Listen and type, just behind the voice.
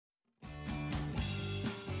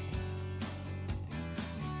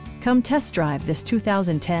Come test drive this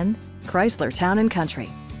 2010 Chrysler Town & Country.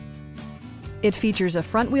 It features a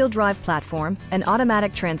front-wheel drive platform, an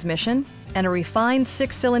automatic transmission, and a refined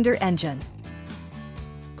 6-cylinder engine.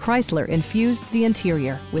 Chrysler infused the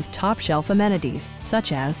interior with top-shelf amenities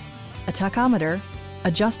such as a tachometer,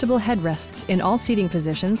 adjustable headrests in all seating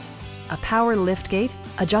positions, a power liftgate,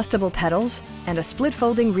 adjustable pedals, and a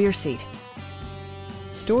split-folding rear seat.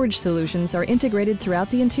 Storage solutions are integrated throughout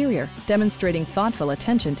the interior, demonstrating thoughtful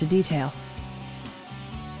attention to detail.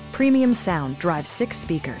 Premium sound drives 6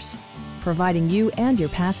 speakers, providing you and your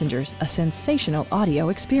passengers a sensational audio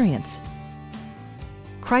experience.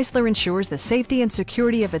 Chrysler ensures the safety and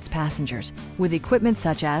security of its passengers with equipment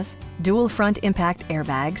such as dual front impact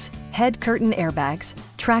airbags, head curtain airbags,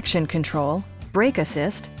 traction control, brake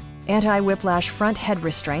assist, anti-whiplash front head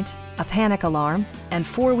restraints, a panic alarm, and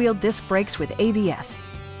 4-wheel disc brakes with ABS.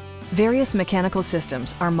 Various mechanical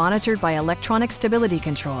systems are monitored by electronic stability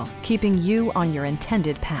control, keeping you on your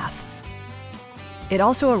intended path. It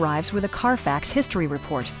also arrives with a Carfax history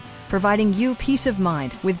report, providing you peace of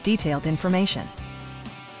mind with detailed information.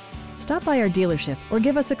 Stop by our dealership or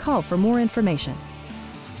give us a call for more information.